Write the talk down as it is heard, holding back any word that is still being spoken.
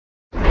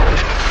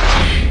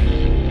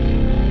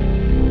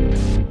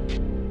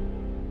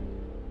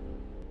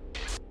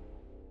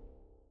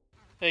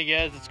Hey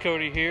guys, it's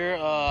Cody here.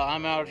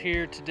 I'm out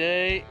here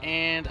today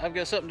and I've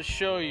got something to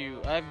show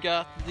you. I've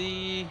got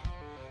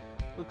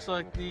looks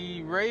like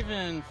the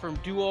Raven from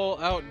Do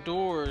All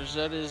Outdoors.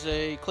 That is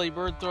a clay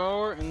bird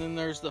thrower, and then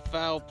there's the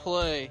Fowl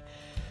Play.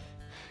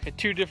 Got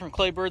two different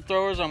clay bird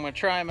throwers. I'm going to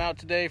try them out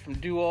today from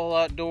Do All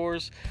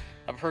Outdoors.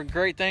 I've heard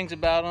great things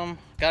about them.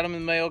 Got them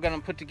in the mail, got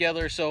them put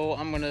together, so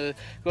I'm going to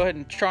go ahead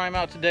and try them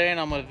out today, and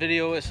I'm going to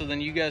video it so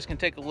then you guys can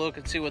take a look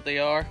and see what they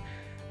are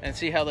and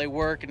see how they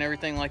work and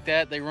everything like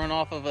that. They run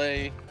off of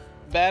a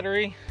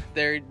battery.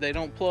 They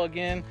don't plug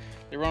in.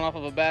 They run off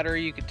of a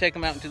battery. You can take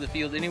them out into the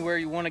field anywhere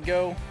you want to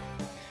go,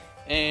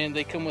 and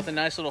they come with a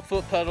nice little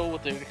foot pedal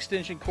with an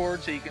extension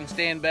cord so you can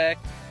stand back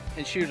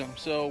and shoot them.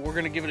 So we're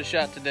going to give it a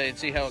shot today and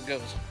see how it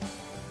goes.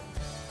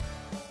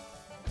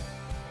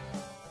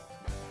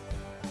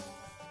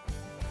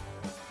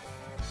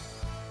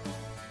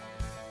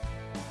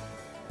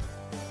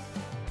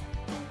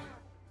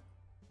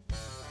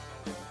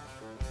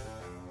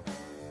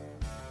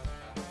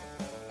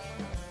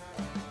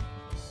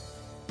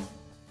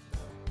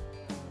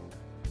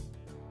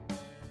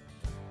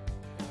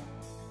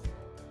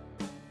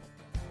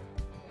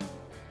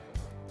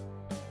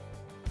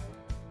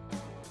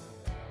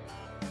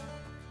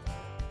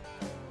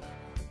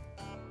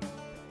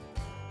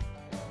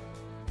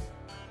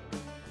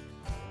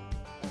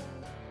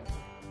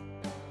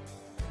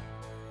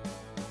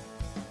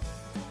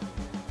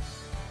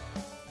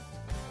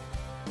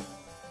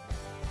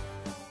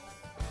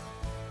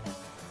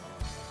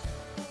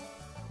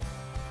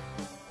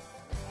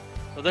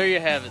 Well, there you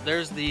have it.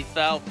 There's the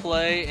Fowl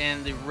Play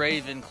and the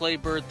Raven clay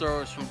bird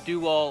throwers from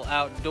Do All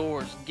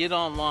Outdoors. Get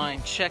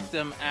online, check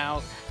them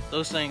out.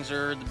 Those things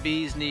are the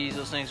bee's knees.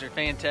 Those things are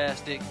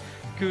fantastic.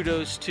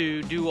 Kudos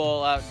to Do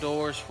All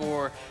Outdoors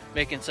for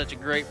making such a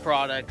great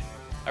product.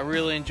 I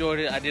really enjoyed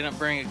it. I didn't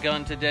bring a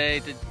gun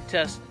today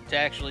to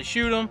actually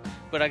shoot them,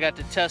 but I got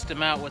to test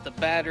them out with the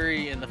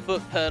battery and the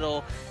foot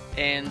pedal,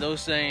 and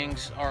those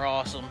things are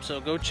awesome. So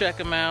go check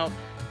them out,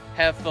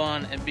 have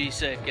fun, and be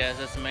safe, guys.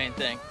 That's the main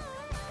thing.